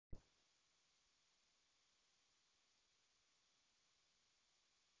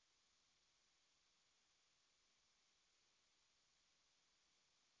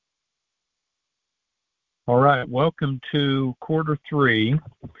All right, welcome to quarter 3,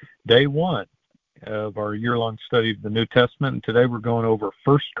 day 1 of our year-long study of the New Testament. And today we're going over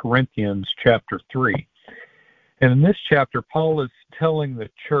 1 Corinthians chapter 3. And in this chapter, Paul is telling the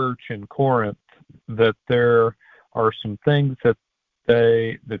church in Corinth that there are some things that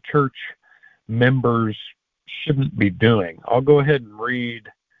the church members shouldn't be doing. I'll go ahead and read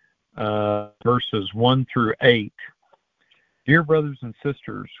verses 1 through 8. Dear brothers and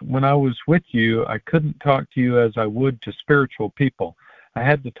sisters, when I was with you, I couldn't talk to you as I would to spiritual people. I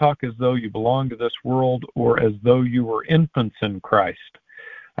had to talk as though you belonged to this world or as though you were infants in Christ.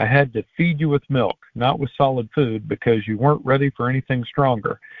 I had to feed you with milk, not with solid food, because you weren't ready for anything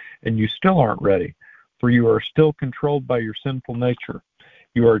stronger, and you still aren't ready, for you are still controlled by your sinful nature.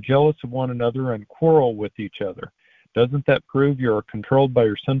 You are jealous of one another and quarrel with each other. Doesn't that prove you are controlled by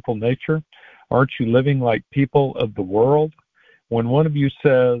your sinful nature? Aren't you living like people of the world? When one of you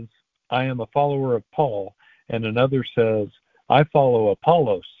says, I am a follower of Paul, and another says, I follow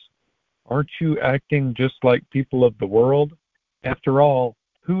Apollos, aren't you acting just like people of the world? After all,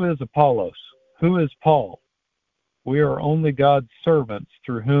 who is Apollos? Who is Paul? We are only God's servants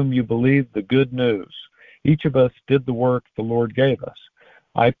through whom you believe the good news. Each of us did the work the Lord gave us.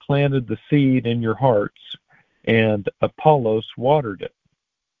 I planted the seed in your hearts, and Apollos watered it.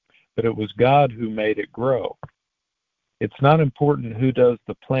 But it was God who made it grow. It's not important who does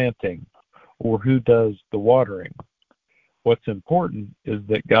the planting or who does the watering. What's important is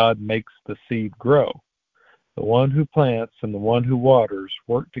that God makes the seed grow. The one who plants and the one who waters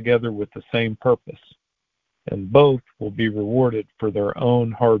work together with the same purpose, and both will be rewarded for their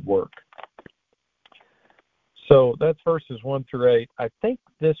own hard work. So that's verses 1 through 8. I think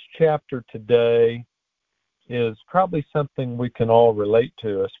this chapter today is probably something we can all relate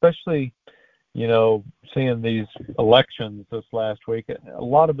to, especially seeing these elections this last week. A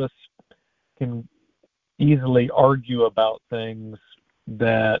lot of us can easily argue about things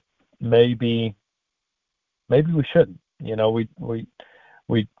that maybe we shouldn't.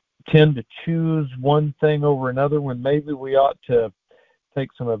 We tend to choose one thing over another when maybe we ought to take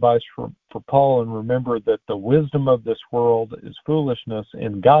some advice for Paul and remember that the wisdom of this world is foolishness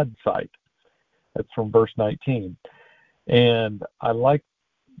in God's sight. That's from verse 19. And I like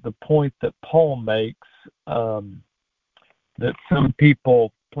the point that Paul makes, that some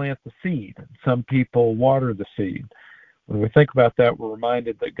people plant the seed, some people water the seed. When we think about that, we're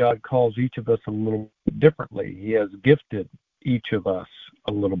reminded that God calls each of us a little bit differently. He has gifted each of us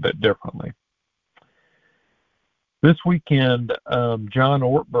a little bit differently. This weekend, John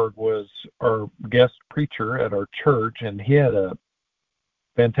Ortberg was our guest preacher at our church, and he had a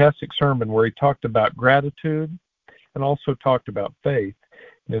fantastic sermon where he talked about gratitude and also talked about faith.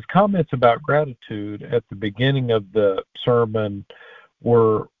 And his comments about gratitude at the beginning of the sermon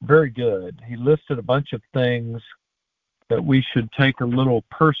were very good. He listed a bunch of things that we should take a little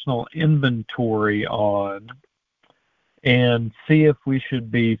personal inventory on and see if we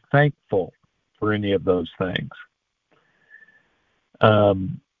should be thankful for any of those things. But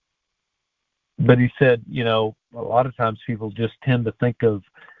he said, a lot of times people just tend to think of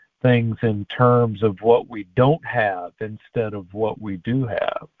things in terms of what we don't have instead of what we do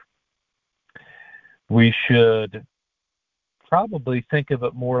have. We should probably think of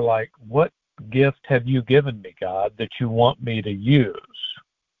it more like, what gift have you given me, God, that you want me to use?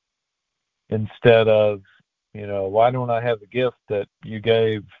 Instead of, why don't I have the gift that you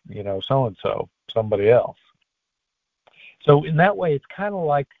gave, so-and-so, somebody else? So in that way, it's kind of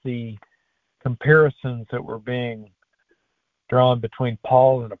like the comparisons that were being drawn between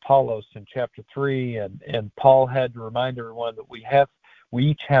Paul and Apollos in chapter 3, and Paul had to remind everyone that we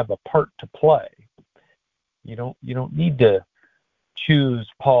each have a part to play. You don't need to choose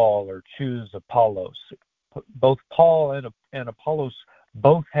Paul or choose Apollos. Both Paul and Apollos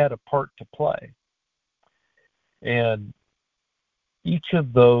both had a part to play. And each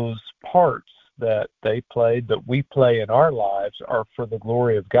of those parts that they played, that we play in our lives, are for the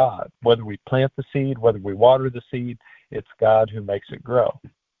glory of God. Whether we plant the seed, whether we water the seed, it's God who makes it grow.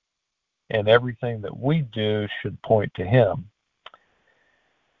 And everything that we do should point to Him.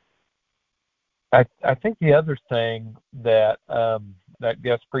 I think the other thing that that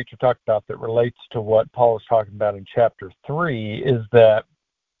guest preacher talked about that relates to what Paul is talking about in chapter 3 is that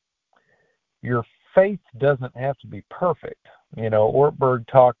your faith doesn't have to be perfect. Ortberg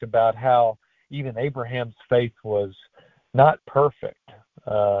talked about how even Abraham's faith was not perfect.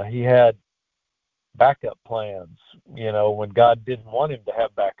 He had backup plans, when God didn't want him to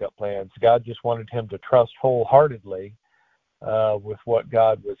have backup plans. God just wanted him to trust wholeheartedly with what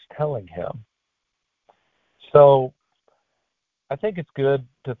God was telling him. So I think it's good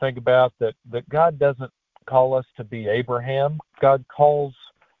to think about that God doesn't call us to be Abraham. God calls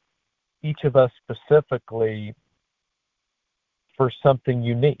each of us specifically for something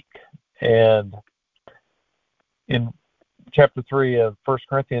unique. And in chapter 3 of 1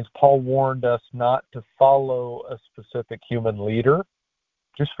 Corinthians, Paul warned us not to follow a specific human leader.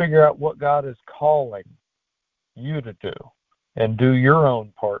 Just figure out what God is calling you to do and do your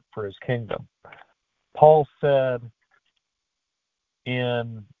own part for his kingdom. Paul said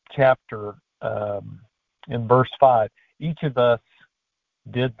in in verse 5, each of us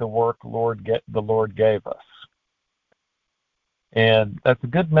did the work the Lord gave us. And that's a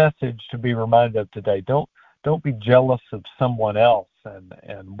good message to be reminded of today. Don't be jealous of someone else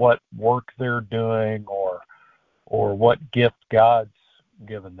and what work they're doing or what gift God's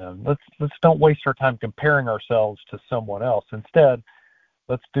given them. Let's don't waste our time comparing ourselves to someone else. Instead,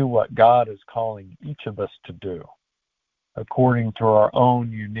 let's do what God is calling each of us to do according to our own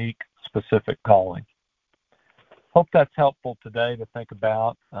unique, specific calling. Hope that's helpful today to think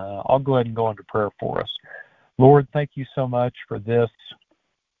about. I'll go ahead and go into prayer for us. Lord, thank you so much for this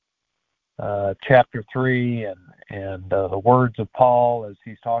chapter 3 and the words of Paul as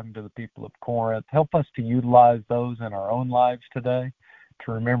he's talking to the people of Corinth. Help us to utilize those in our own lives today,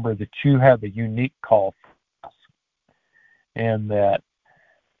 to remember that you have a unique call for us, and that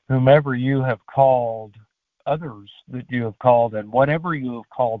whomever you have called, others that you have called, and whatever you have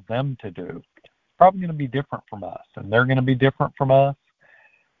called them to do, it's probably going to be different from us, and they're going to be different from us.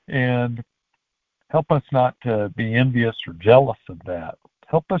 And help us not to be envious or jealous of that.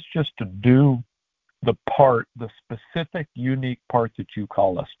 Help us just to do the specific, unique part that you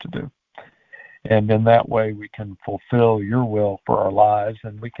call us to do. And in that way, we can fulfill your will for our lives,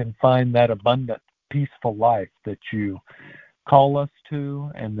 and we can find that abundant, peaceful life that you call us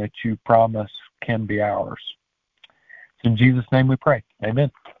to and that you promise can be ours. In Jesus' name we pray.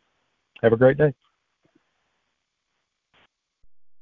 Amen. Have a great day.